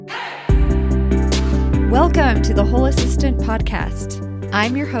Welcome to the Whole Assistant Podcast.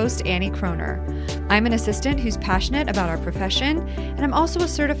 I'm your host, Annie Kroner. I'm an assistant who's passionate about our profession, and I'm also a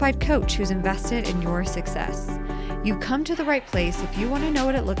certified coach who's invested in your success. You've come to the right place if you want to know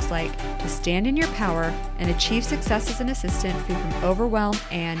what it looks like to stand in your power and achieve success as an assistant free from overwhelm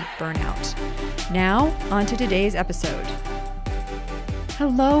and burnout. Now, on to today's episode.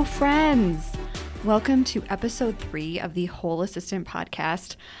 Hello, friends. Welcome to episode 3 of the Whole Assistant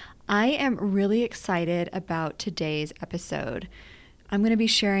Podcast. I am really excited about today's episode. I'm going to be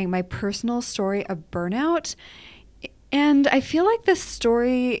sharing my personal story of burnout, and I feel like this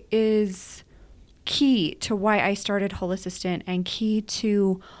story is key to why I started Whole Assistant and key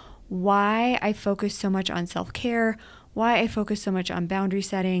to why I focus so much on self-care, why I focus so much on boundary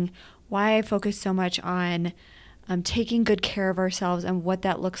setting, why I focus so much on taking good care of ourselves and what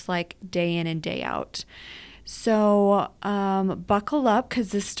that looks like day in and day out. So buckle up because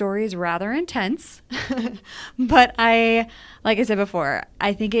this story is rather intense, but like I said before,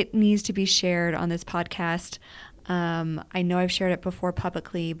 I think it needs to be shared on this podcast. I know I've shared it before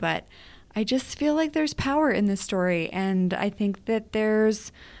publicly, but I just feel like there's power in this story, and I think that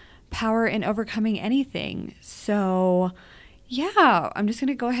there's power in overcoming anything. So yeah, I'm just going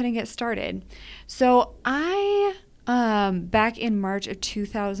to go ahead and get started. So I, back in March of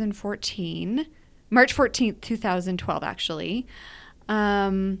 2014, March 14th, 2012, actually,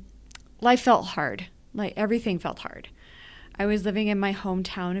 life felt hard. Like everything felt hard. I was living in my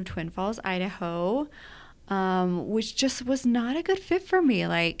hometown of Twin Falls, Idaho, which just was not a good fit for me.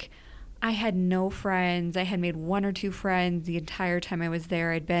 Like I had no friends. I had made 1 or 2 friends the entire time I was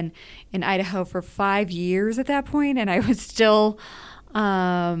there. I'd been in Idaho for 5 years at that point, and I was still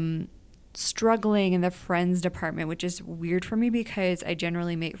struggling in the friends department, which is weird for me because I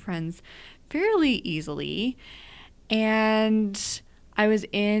generally make friends fairly easily. And I was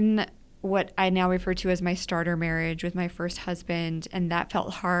in what I now refer to as my starter marriage with my first husband, and that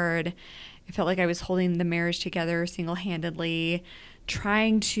felt hard. It felt like I was holding the marriage together single-handedly,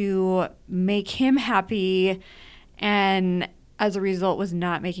 trying to make him happy, and as a result was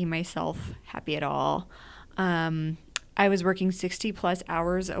not making myself happy at all. I was working 60 plus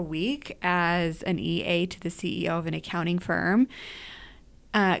hours a week as an EA to the CEO of an accounting firm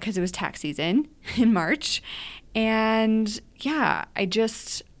because it was tax season in March. And yeah,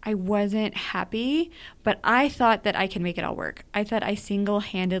 I wasn't happy, but I thought that I could make it all work. I thought I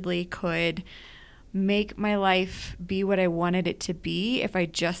single-handedly could make my life be what I wanted it to be if I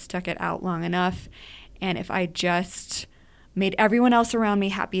just stuck it out long enough, and if I just made everyone else around me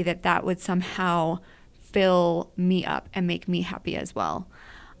happy, that would somehow fill me up and make me happy as well.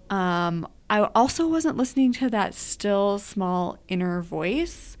 I also wasn't listening to that still small inner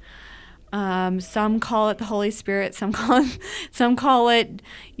voice. Some call it the Holy Spirit. Some call it,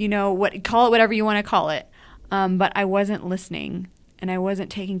 call it whatever you want to call it. But I wasn't listening, and I wasn't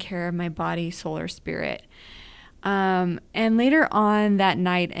taking care of my body, soul, or spirit. And later on that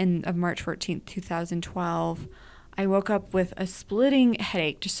night of March 14th, 2012, I woke up with a splitting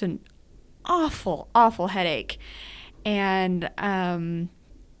headache, just an awful, awful headache. And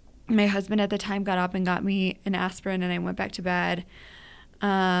my husband at the time got up and got me an aspirin, and I went back to bed,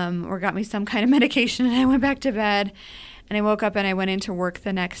 or got me some kind of medication, and I went back to bed. And I woke up and I went into work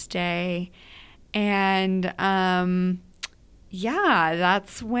the next day. And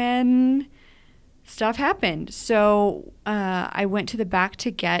that's when stuff happened. So I went to the back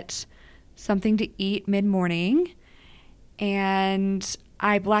to get something to eat mid-morning, and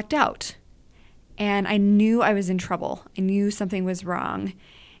I blacked out. And I knew I was in trouble. I knew something was wrong.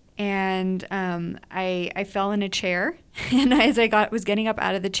 And I fell in a chair. And as I was getting up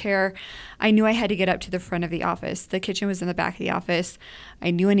out of the chair, I knew I had to get up to the front of the office. The kitchen was in the back of the office.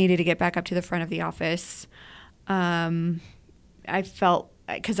 I knew I needed to get back up to the front of the office. I felt,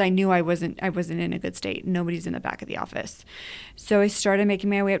 because I knew I wasn't in a good state. Nobody's in the back of the office. So I started making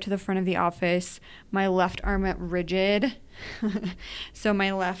my way up to the front of the office. My left arm went rigid. So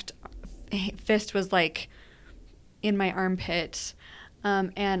my left fist was like in my armpit.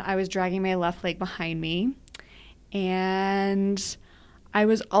 And I was dragging my left leg behind me. And I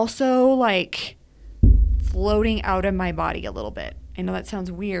was also like floating out of my body a little bit. I know that sounds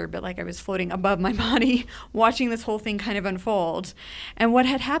weird, but like I was floating above my body, watching this whole thing kind of unfold. And what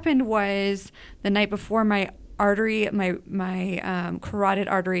had happened was the night before, my artery, my carotid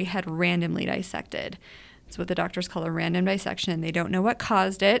artery had randomly dissected. It's what the doctors call a random dissection. They don't know what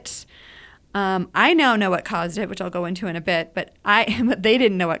caused it. I now know what caused it, which I'll go into in a bit, but they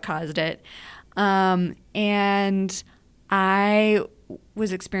didn't know what caused it. And I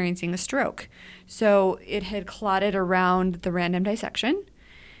was experiencing a stroke. So it had clotted around the random dissection,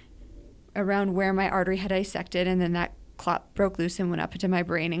 around where my artery had dissected, and then that clot broke loose and went up into my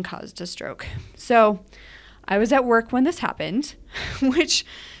brain and caused a stroke. So I was at work when this happened, which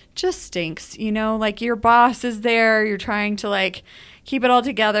just stinks, like your boss is there, you're trying to like keep it all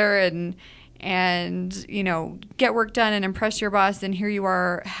together and get work done and impress your boss, and here you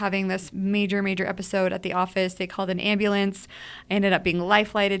are having this major episode at the office. They called an ambulance. I ended up being life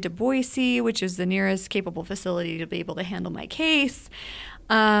flighted to Boise, which is the nearest capable facility to be able to handle my case.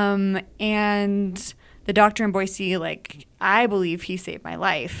 And the doctor in Boise, I believe he saved my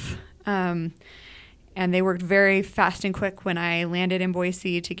life. And they worked very fast and quick when I landed in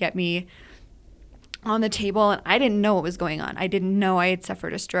Boise to get me on the table, and I didn't know what was going on. I didn't know I had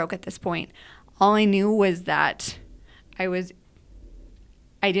suffered a stroke at this point. All I knew was that I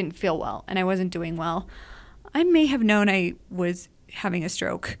didn't feel well and I wasn't doing well. I may have known I was having a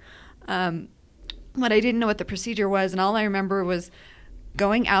stroke, but I didn't know what the procedure was, and all I remember was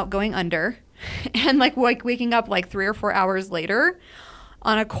going under, and waking up 3 or 4 hours later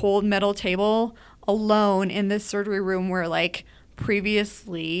on a cold metal table alone in this surgery room where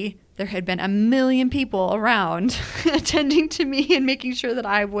previously there had been a million people around attending to me and making sure that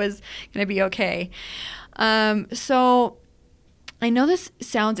I was going to be okay. So I know this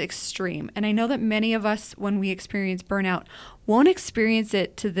sounds extreme, and I know that many of us, when we experience burnout, won't experience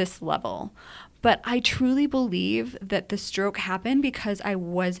it to this level. But I truly believe that the stroke happened because I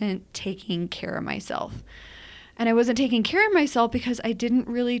wasn't taking care of myself. And I wasn't taking care of myself because I didn't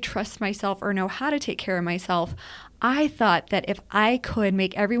really trust myself or know how to take care of myself. I thought that if I could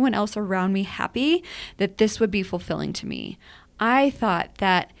make everyone else around me happy, that this would be fulfilling to me. I thought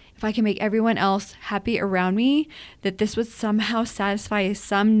that if I can make everyone else happy around me, that this would somehow satisfy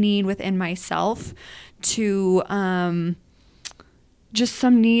some need within myself to just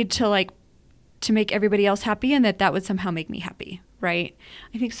some need to make everybody else happy, and that would somehow make me happy, right?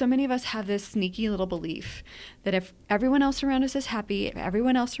 I think so many of us have this sneaky little belief that if everyone else around us is happy, if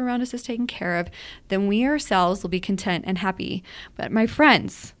everyone else around us is taken care of, then we ourselves will be content and happy. But my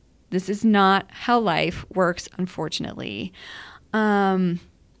friends, this is not how life works, unfortunately. And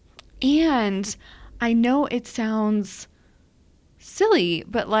I know it sounds silly,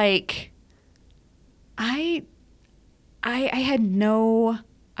 but I had no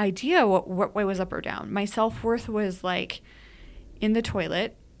idea what way was up or down. My self-worth was in the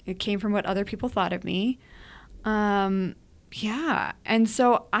toilet. It came from what other people thought of me. Yeah. And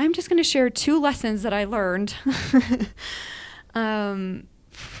so I'm just going to share 2 lessons that I learned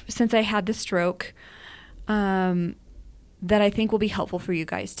since I had the stroke that I think will be helpful for you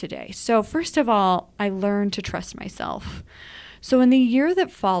guys today. So first of all, I learned to trust myself. So in the year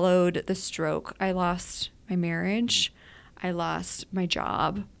that followed the stroke, I lost my marriage. I lost my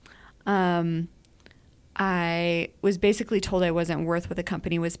job. I was basically told I wasn't worth what the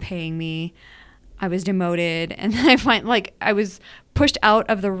company was paying me. I was demoted, and then I was pushed out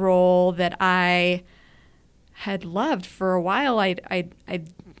of the role that I had loved for a while.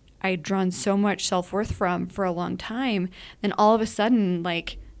 I'd drawn so much self-worth from for a long time. Then all of a sudden,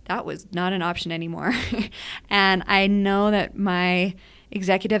 that was not an option anymore. And I know that my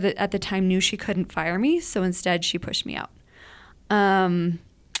executive at the time knew she couldn't fire me, so instead she pushed me out.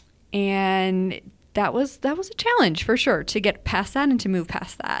 And that was a challenge for sure, to get past that and to move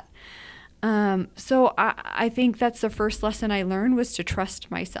past that. So I think that's the first lesson I learned, was to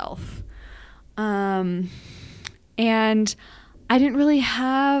trust myself. And I didn't really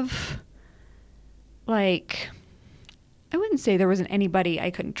have I wouldn't say there wasn't anybody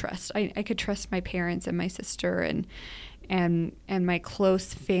I couldn't trust. I could trust my parents and my sister and my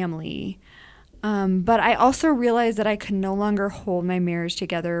close family. But I also realized that I could no longer hold my marriage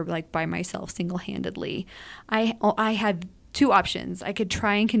together by myself single-handedly. I had 2 options. I could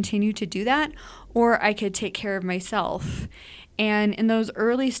try and continue to do that, or I could take care of myself. And in those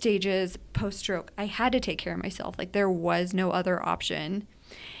early stages post-stroke, I had to take care of myself. There was no other option.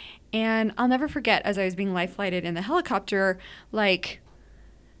 And I'll never forget, as I was being life-flighted in the helicopter, I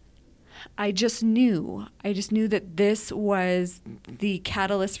just knew that this was the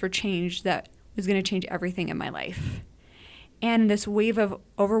catalyst for change that was going to change everything in my life. And this wave of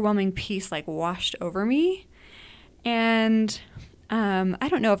overwhelming peace washed over me. And I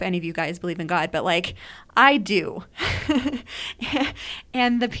don't know if any of you guys believe in God, but I do.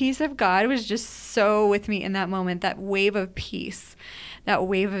 And the peace of God was just so with me in that moment, that wave of peace, that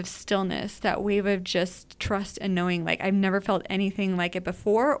wave of stillness, that wave of just trust and knowing I've never felt anything like it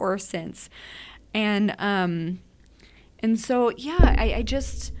before or since. And so, yeah, I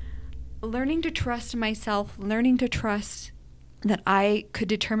just learning to trust myself, learning to trust that I could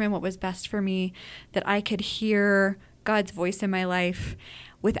determine what was best for me, that I could hear God's voice in my life,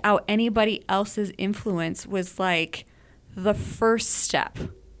 without anybody else's influence was like the first step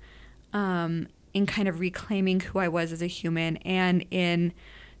in kind of reclaiming who I was as a human and in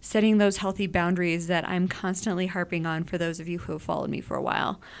setting those healthy boundaries that I'm constantly harping on for those of you who have followed me for a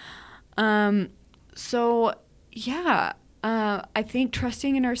while. I think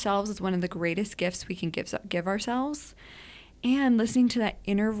trusting in ourselves is one of the greatest gifts we can give ourselves. And listening to that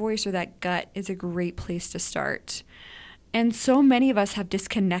inner voice or that gut is a great place to start. And so many of us have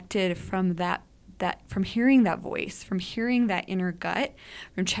disconnected from from hearing that voice, from hearing that inner gut,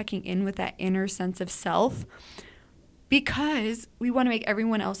 from checking in with that inner sense of self, because we want to make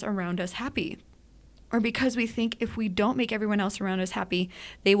everyone else around us happy. Or because we think if we don't make everyone else around us happy,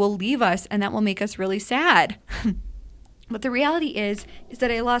 they will leave us and that will make us really sad. But the reality is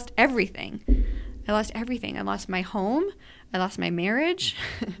that I lost everything. I lost everything. I lost my home. I lost my marriage.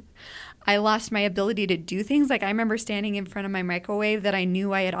 I lost my ability to do things. Like I remember standing in front of my microwave that I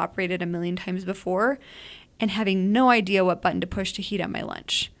knew I had operated a million times before and having no idea what button to push to heat up my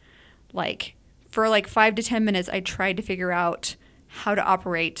lunch. For 5 to 10 minutes, I tried to figure out how to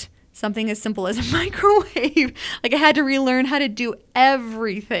operate something as simple as a microwave. I had to relearn how to do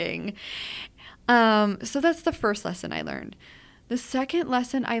everything. So that's the first lesson I learned. The second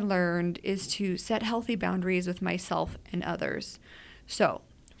lesson I learned is to set healthy boundaries with myself and others. So,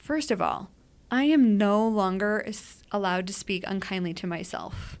 first of all, I am no longer allowed to speak unkindly to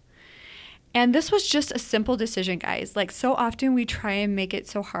myself. And this was just a simple decision, guys. So often we try and make it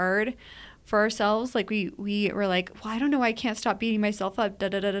so hard for ourselves. We were like, well, I don't know why I can't stop beating myself up,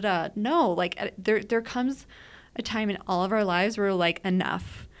 da-da-da-da-da. No, there comes a time in all of our lives where we're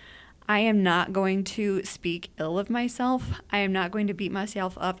enough. I am not going to speak ill of myself. I am not going to beat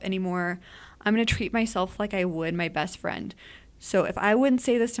myself up anymore. I'm going to treat myself like I would my best friend. So if I wouldn't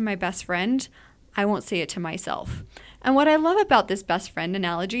say this to my best friend, I won't say it to myself. And what I love about this best friend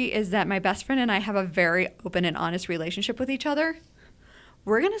analogy is that my best friend and I have a very open and honest relationship with each other.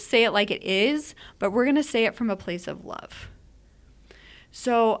 We're going to say it like it is, but we're going to say it from a place of love.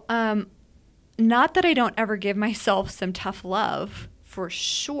 So not that I don't ever give myself some tough love. For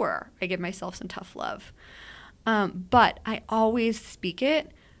sure, I give myself some tough love. But I always speak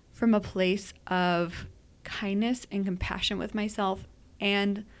it from a place of kindness and compassion with myself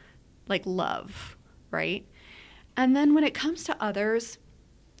and love, right? And then when it comes to others,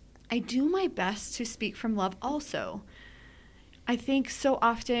 I do my best to speak from love also. I think so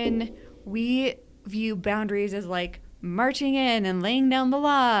often we view boundaries as marching in and laying down the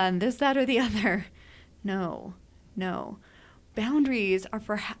law and this, that, or the other. No. Boundaries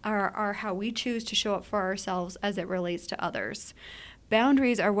are how we choose to show up for ourselves as it relates to others.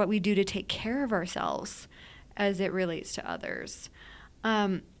 Boundaries are what we do to take care of ourselves as it relates to others.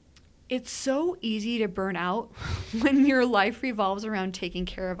 It's so easy to burn out when your life revolves around taking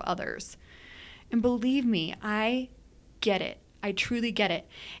care of others. And believe me, I get it. I truly get it.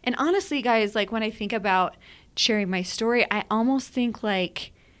 And honestly, guys, when I think about sharing my story, I almost think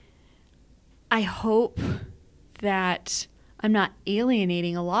I hope that I'm not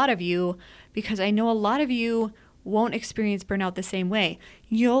alienating a lot of you, because I know a lot of you won't experience burnout the same way.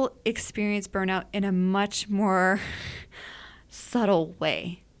 You'll experience burnout in a much more subtle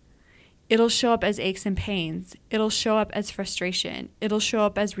way. It'll show up as aches and pains. It'll show up as frustration. It'll show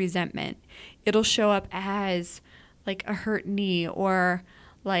up as resentment. It'll show up as a hurt knee or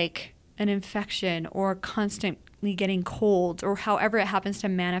an infection or constantly getting colds or however it happens to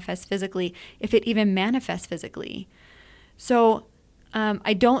manifest physically, if it even manifests physically. So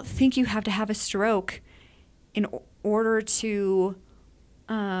I don't think you have to have a stroke in order to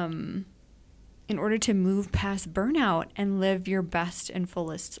move past burnout and live your best and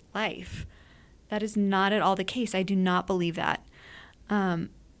fullest life. That is not at all the case. I do not believe that. And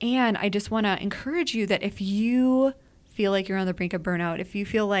I just want to encourage you that if you feel like you're on the brink of burnout, if you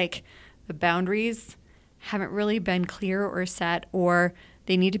feel like the boundaries haven't really been clear or set, or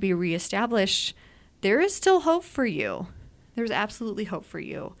they need to be reestablished, there is still hope for you. There's absolutely hope for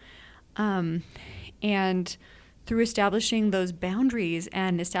you. And through establishing those boundaries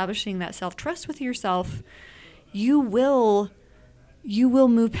and establishing that self-trust with yourself, you will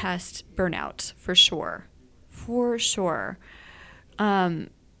move past burnout for sure. For sure.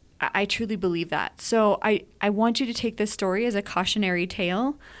 I truly believe that. So I want you to take this story as a cautionary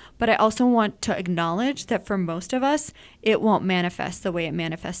tale, but I also want to acknowledge that for most of us, it won't manifest the way it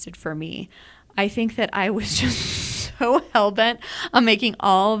manifested for me. I think that I was just so hell-bent on making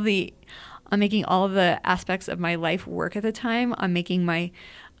all of the aspects of my life work at the time. I'm making my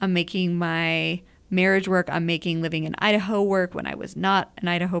marriage work. I'm making living in Idaho work when I was not an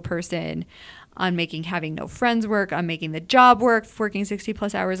Idaho person. on making having no friends work, on making the job work, working 60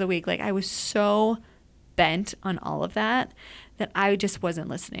 plus hours a week. Like I was so bent on all of that I just wasn't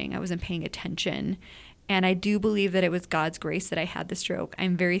listening. I wasn't paying attention. And I do believe that it was God's grace that I had the stroke.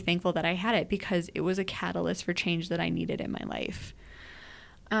 I'm very thankful that I had it because it was a catalyst for change that I needed in my life.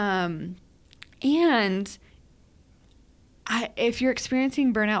 If you're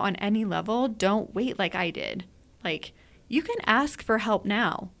experiencing burnout on any level, don't wait like I did. Like, you can ask for help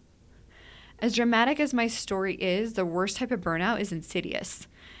now. As dramatic as my story is, the worst type of burnout is insidious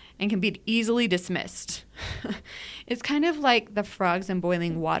and can be easily dismissed. It's kind of like the frogs in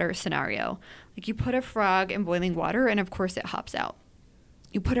boiling water scenario. Like you put a frog in boiling water and of course it hops out.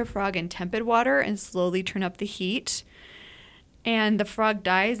 You put a frog in tepid water and slowly turn up the heat, and the frog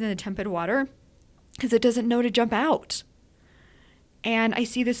dies in the tepid water because it doesn't know to jump out. And I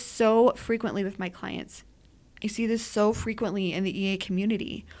see this so frequently with my clients. I see this so frequently in the EA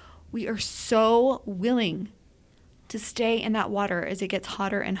community. We are so willing to stay in that water as it gets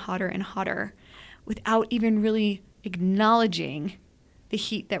hotter and hotter and hotter without even really acknowledging the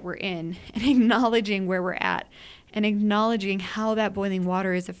heat that we're in and acknowledging where we're at and acknowledging how that boiling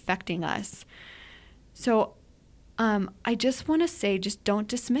water is affecting us. So I just want to say, just don't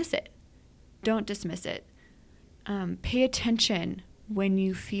dismiss it. Don't dismiss it. Pay attention when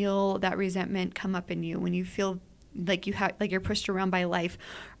you feel that resentment come up in you, when you feel like you're pushed around by life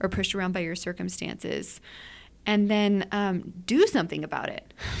or pushed around by your circumstances, and then do something about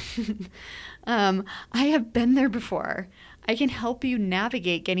it. I have been there before. I can help you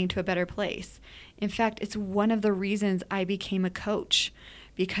navigate getting to a better place. In fact, it's one of the reasons I became a coach,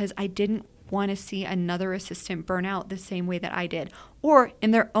 because I didn't want to see another assistant burn out the same way that I did, or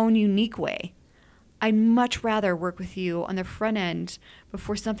in their own unique way. I'd much rather work with you on the front end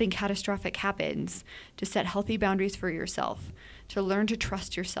before something catastrophic happens, to set healthy boundaries for yourself, to learn to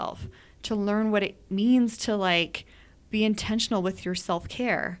trust yourself, to learn what it means to be intentional with your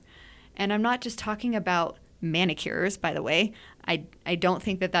self-care. And I'm not just talking about manicures, by the way. I don't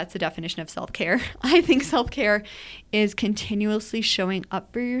think that that's the definition of self-care. I think self-care is continuously showing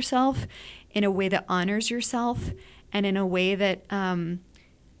up for yourself in a way that honors yourself and in a way that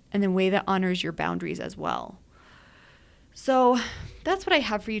honors your boundaries as well. So that's what I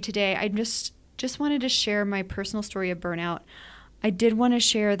have for you today. I just wanted to share my personal story of burnout. I did want to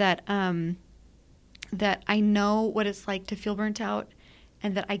share that that I know what it's like to feel burnt out,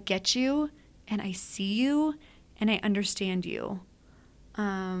 and that I get you and I see you and I understand you.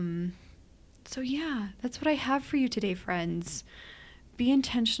 So yeah, that's what I have for you today, friends. Be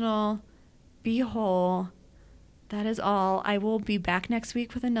intentional, be whole. That is all. I will be back next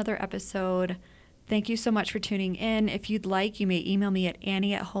week with another episode. Thank you so much for tuning in. If you'd like, you may email me at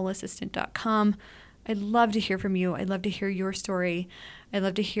annie@wholeassistant.com. I'd love to hear from you. I'd love to hear your story. I'd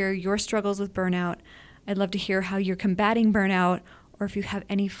love to hear your struggles with burnout. I'd love to hear how you're combating burnout, or if you have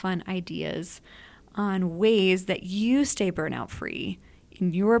any fun ideas on ways that you stay burnout free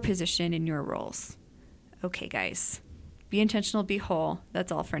in your position, in your roles. Okay, guys. Be intentional, be whole.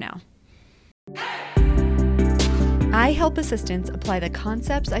 That's all for now. I help assistants apply the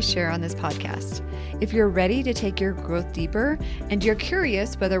concepts I share on this podcast. If you're ready to take your growth deeper and you're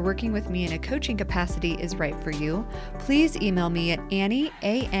curious whether working with me in a coaching capacity is right for you, please email me at Annie,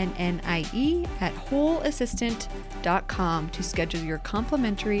 ANNIE, @wholeassistant.com to schedule your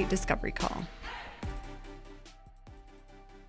complimentary discovery call.